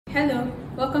Hello,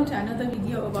 welcome to another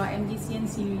video of our MDCN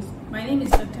series. My name is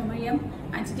Dr. Mariam,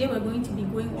 and today we're going to be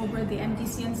going over the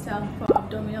MDCN style for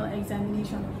abdominal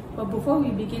examination. But before we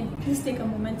begin, please take a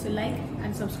moment to like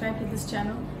and subscribe to this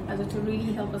channel as it will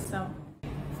really help us out.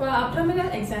 For our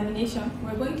abdominal examination,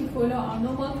 we're going to follow our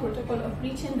normal protocol of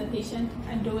reaching the patient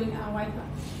and doing our wiper.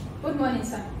 Good morning,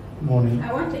 sir. Morning.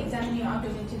 I want to examine your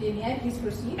abdomen today. May I please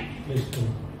proceed? Please do.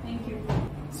 Thank you.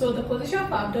 So the position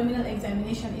for abdominal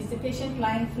examination is the patient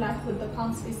lying flat with the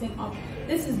palms facing up.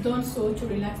 This is done so to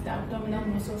relax the abdominal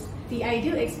muscles. The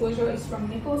ideal exposure is from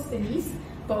nipples to knees,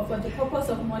 but for the purpose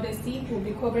of modesty, we'll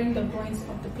be covering the groins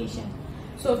of the patient.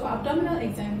 So for abdominal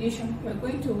examination, we're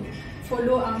going to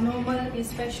follow our normal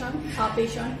inspection,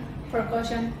 palpation,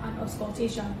 percussion, and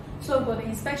auscultation. So for the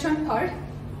inspection part,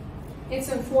 it's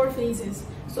in 4 phases.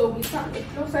 So we start with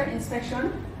closer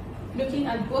inspection, looking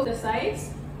at both the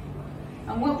sides.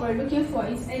 And what we're looking for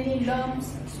is any lumps,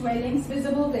 swellings,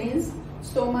 visible veins,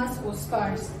 stomas, or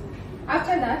scars.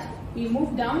 After that, we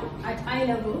move down at eye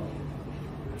level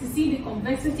to see the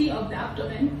convexity of the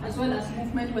abdomen as well as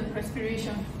movement with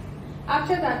respiration.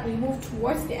 After that, we move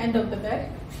towards the end of the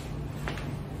bed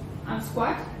and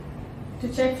squat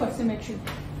to check for symmetry.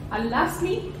 And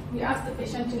lastly, we ask the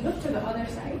patient to look to the other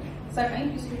side. So can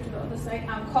you please look to the other side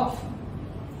and cough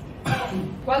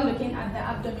while looking at the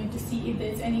abdomen to see if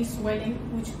there's any swelling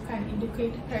which can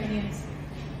indicate hernias.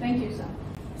 Thank you, sir.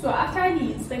 So after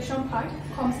the inspection part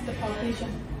comes the palpation.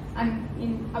 And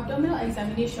in abdominal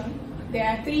examination, there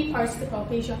are 3 parts to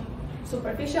palpation: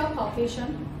 superficial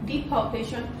palpation, deep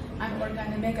palpation, and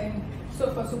organomegaly.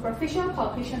 So for superficial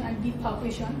palpation and deep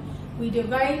palpation, we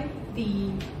divide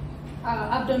the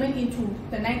abdomen into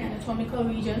the 9 anatomical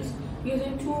regions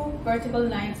using 2 vertical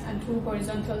lines and 2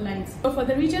 horizontal lines. So for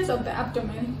the regions of the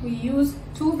abdomen, we use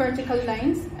 2 vertical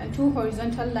lines and 2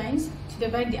 horizontal lines to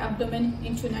divide the abdomen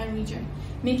into 9 regions,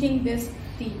 making this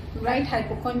the right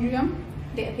hypochondrium,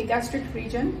 the epigastric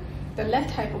region, the left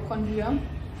hypochondrium,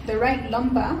 the right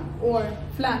lumbar or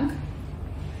flank,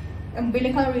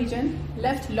 umbilical region,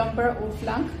 left lumbar or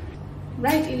flank,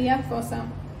 right iliac fossa,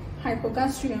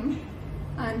 hypogastrium,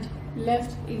 and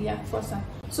left iliac fossa.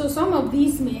 So some of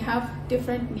these may have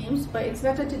different names, but it's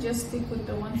better to just stick with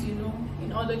the ones you know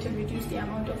in order to reduce the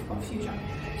amount of confusion.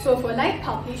 So for light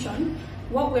palpation,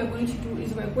 what we're going to do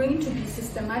is we're going to be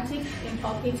systematic in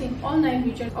palpating all 9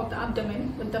 regions of the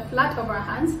abdomen with the flat of our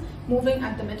hands moving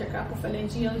at the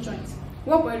metacarpophalangeal joints.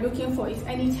 What we're looking for is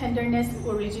any tenderness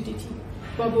or rigidity.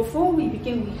 But before we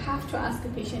begin, we have to ask the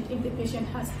patient if the patient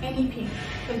has any pain.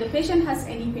 If the patient has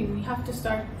any pain, we have to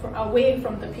start away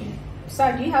from the pain.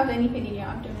 Sir, do you have any pain in your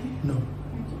abdomen? No.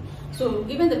 Okay. So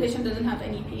given the patient doesn't have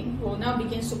any pain, we'll now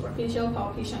begin superficial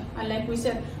palpation. And like we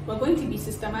said, we're going to be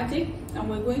systematic and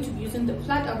we're going to be using the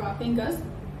flat of our fingers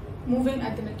moving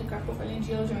at the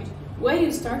metacarpophalangeal joint. Where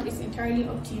you start is entirely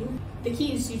up to you. The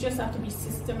key is you just have to be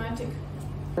systematic.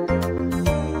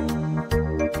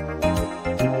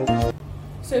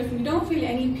 So if we don't feel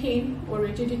any pain or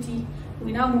rigidity,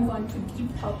 we now move on to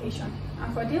deep palpation.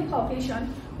 And for deep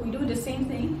palpation, we do the same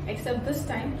thing, except this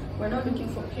time we're not looking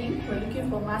for pain, we're looking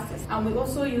for masses. And we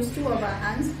also use 2 of our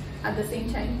hands at the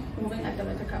same time, moving at the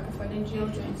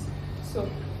metacarpophalangeal joints. So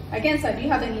again, sir, do you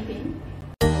have any pain?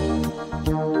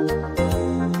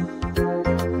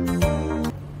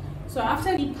 So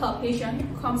after deep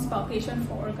palpation comes palpation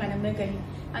for organomegaly.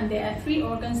 And there are 3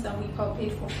 organs that we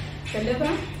palpate for: the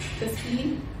liver, the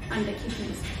spleen, and the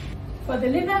kidneys. For the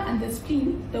liver and the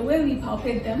spleen, the way we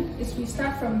palpate them is we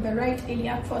start from the right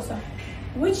iliac fossa.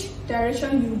 Which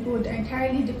direction you go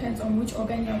entirely depends on which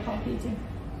organ you're palpating.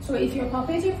 So if you're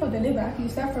palpating for the liver, you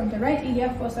start from the right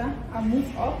iliac fossa and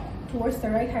move up towards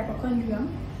the right hypochondrium.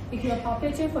 If you're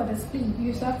palpating for the spleen,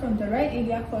 you start from the right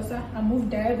iliac fossa and move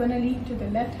diagonally to the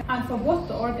left. And for both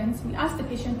the organs, we ask the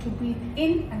patient to breathe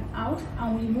in and out,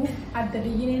 and we move at the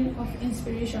beginning of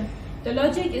inspiration. The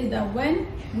logic is that when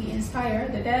we inspire,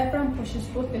 the diaphragm pushes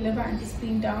both the liver and the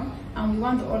spleen down, and we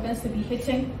want the organs to be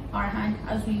hitting our hand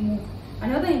as we move.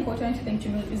 Another important thing to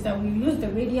note is that we use the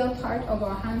radial part of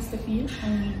our hands to feel,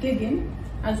 and we dig in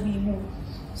as we move.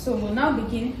 So we'll now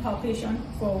begin palpation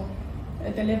for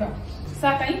the liver.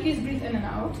 Sir, can you please breathe in and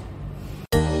out?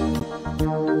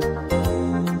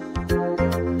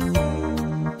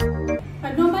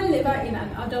 A normal liver in an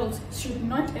adult should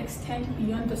not extend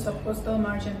beyond the subcostal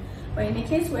margin. But in a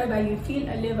case whereby you feel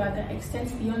a liver that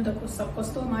extends beyond the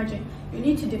subcostal margin, you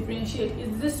need to differentiate: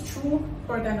 is this true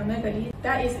organomegaly?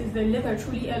 That is the liver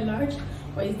truly enlarged,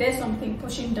 or is there something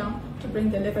pushing down to bring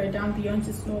the liver down beyond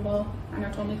its normal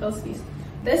anatomical space?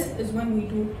 this is when we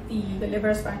do the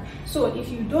liver span. So if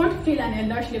you don't feel an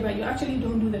enlarged liver, you actually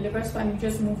don't do the liver span, you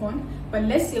just move on. But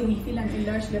let's say we feel an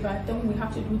enlarged liver, then we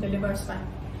have to do the liver span.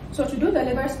 So to do the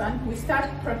liver span, we start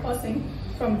percussing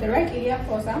from the right iliac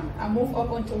fossa and move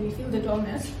up until we feel the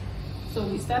dullness. So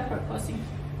we start percussing.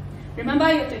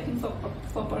 Remember your technique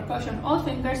for percussion, all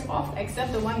fingers off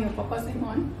except the one you're percussing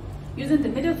on. Using the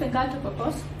middle finger to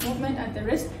percuss, movement at the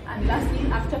wrist, and lastly,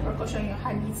 after percussion, your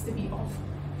hand needs to be off.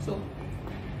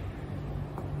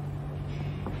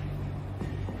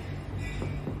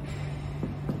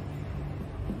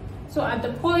 So at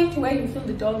the point where you feel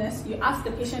the dullness, you ask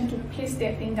the patient to place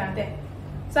their finger there.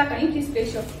 So can you please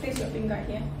place your finger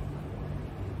here?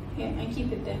 Here, and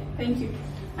keep it there. Thank you.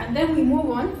 And then we move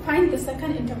on, find the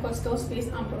second intercostal space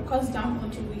and percuss down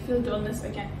until we feel dullness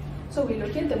again. So we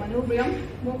locate the manubrium,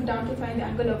 move down to find the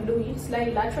angle of Louis,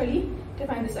 slide laterally to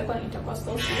find the second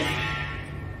intercostal space,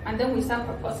 and then we start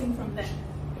percussing from there.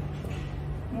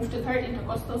 Move to third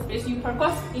intercostal space. You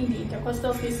percuss in the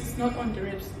intercostal space, not on the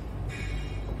ribs.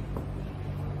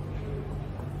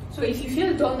 So if you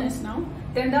feel dullness now,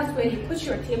 then that's where you put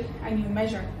your tape and you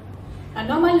measure. A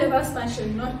normal liver span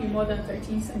should not be more than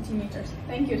 13 centimeters.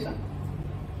 Thank you, sir.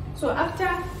 So after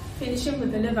finishing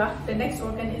with the liver, the next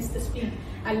organ is the spleen.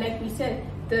 And like we said,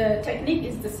 the technique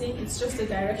is the same, it's just the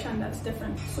direction that's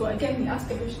different. So again, we ask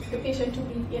the patient to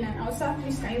breathe in and out. Sir,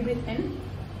 please can you breathe in,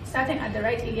 starting at the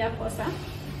right iliac fossa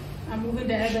and moving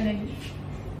diagonally.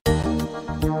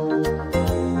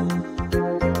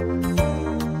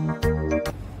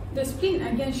 The spleen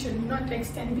again should not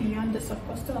extend beyond the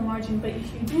subcostal margin, but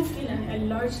if you do feel an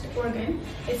enlarged organ,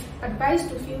 it's advised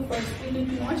to feel for a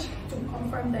splenic notch to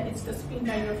confirm that it's the spleen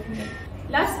that you're feeling.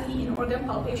 Lastly, in organ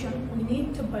palpation, we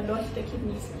need to ballot the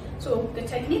kidneys. So the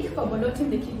technique for ballotting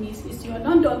the kidneys is your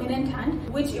non-dominant hand,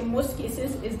 which in most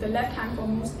cases is the left hand for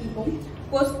most people,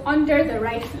 goes under the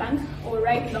right flank or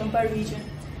right lumbar region.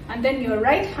 And then your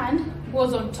right hand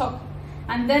goes on top.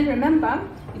 And then remember,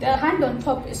 the hand on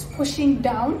top is pushing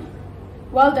down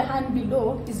while the hand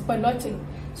below is ballotting.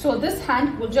 So this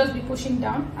hand will just be pushing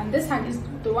down and this hand is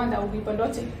the one that will be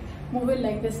ballotting, moving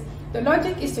like this. The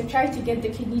logic is to try to get the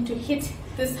kidney to hit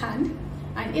this hand,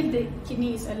 and if the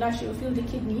kidney is enlarged, you'll feel the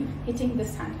kidney hitting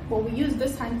this hand. But we use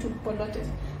this hand to ballot it.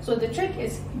 So the trick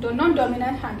is the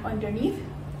non-dominant hand underneath,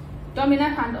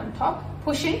 dominant hand on top,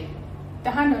 pushing,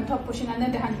 the hand on top pushing, and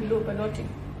then the hand below ballotting.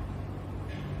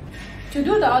 To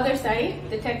do the other side,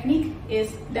 the technique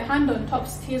is the hand on top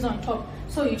stays on top.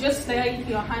 So you just slide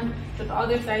your hand to the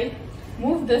other side,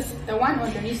 move this, the one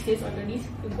underneath stays underneath,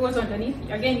 it goes underneath.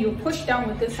 Again, you push down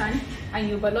with this hand and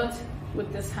you ballot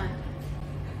with this hand.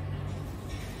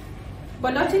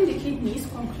 Ballotting the kidneys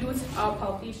concludes our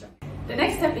palpation. The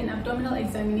next step in abdominal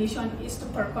examination is to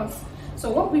percuss. So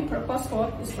what we percuss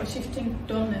for is for shifting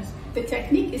dullness. The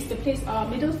technique is to place our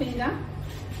middle finger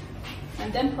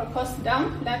and then percuss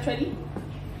down laterally.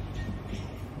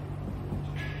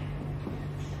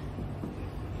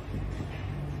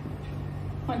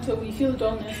 Until we feel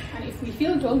dullness. And if we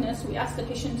feel dullness, we ask the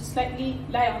patient to slightly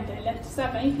lie on their left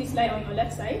side. Can you please lie on your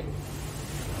left side?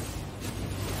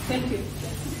 Thank you.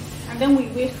 And then we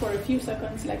wait for a few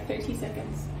seconds, like 30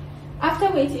 seconds. After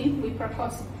waiting, we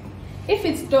percuss. If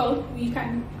it's dull, we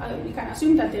can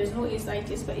assume that there is no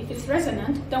ascites, but if it's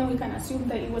resonant, then we can assume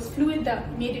that it was fluid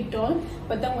that made it dull,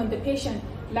 but then when the patient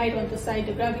lied on the side,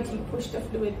 the gravity pushed the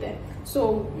fluid there.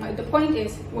 So the point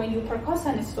is, when you percuss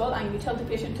and it's dull and you tell the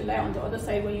patient to lie on the other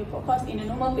side, when you percuss in a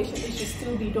normal patient, it should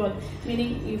still be dull,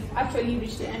 meaning you've actually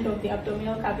reached the end of the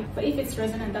abdominal cavity. But if it's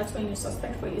resonant, that's when you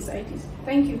suspect for ascites.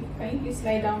 Thank you. Can you please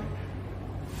lie down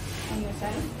on your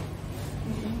side?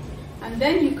 And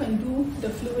then you can do the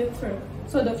fluid thrill.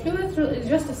 So the fluid thrill is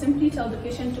just to simply tell the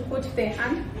patient to put their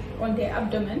hand on their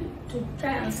abdomen to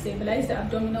try and stabilize the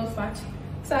abdominal fat.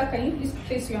 So can you please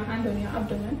place your hand on your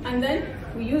abdomen? And then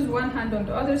we use one hand on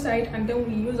the other side, and then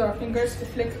we use our fingers to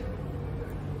flick.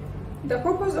 The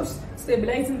purpose of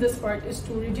stabilizing this part is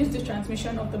to reduce the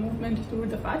transmission of the movement through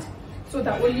the fat, so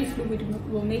that only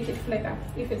fluid will make it flicker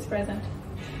if it's present.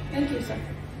 Thank you, sir.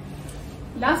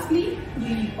 Lastly,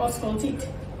 we auscultate.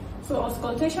 So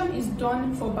auscultation is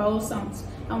done for bowel sounds,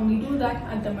 and we do that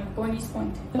at the McBurney's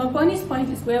point. The McBurney's point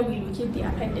is where we locate the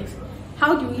appendix.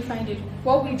 How do we find it?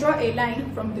 Well, we draw a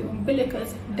line from the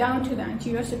umbilicus down to the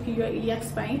anterior superior iliac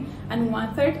spine, and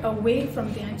 1/3 away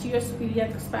from the anterior superior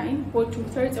iliac spine, or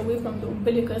 2/3 away from the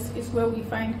umbilicus, is where we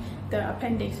find the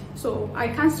appendix. So I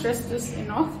can't stress this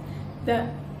enough. The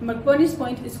McBurney's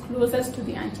point is closest to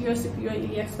the anterior superior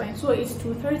iliac spine, so it's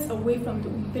 2/3 away from the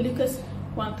umbilicus,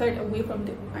 1/3 away from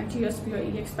the anterior superior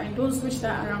iliac spine. Don't switch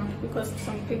that around because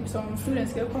some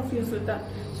students get confused with that.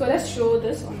 So let's show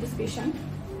this on this patient.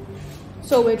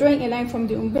 So we're drawing a line from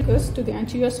the umbilicus to the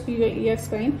anterior superior iliac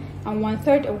spine, and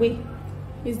 1/3 away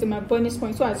is the Macburney's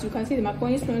point. So as you can see, the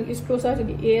Macburney's point is closer to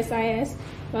the ASIS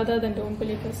rather than the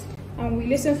umbilicus. And we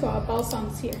listen for our pulse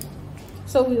sounds here.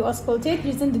 So we auscultate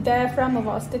using the diaphragm of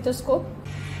our stethoscope.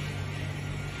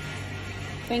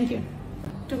 Thank you.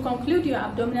 To conclude your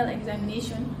abdominal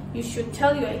examination, you should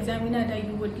tell your examiner that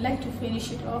you would like to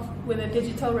finish it off with a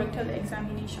digital rectal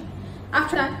examination.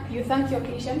 After that, you thank your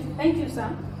patient. Thank you, sir.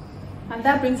 And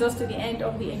that brings us to the end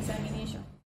of the examination.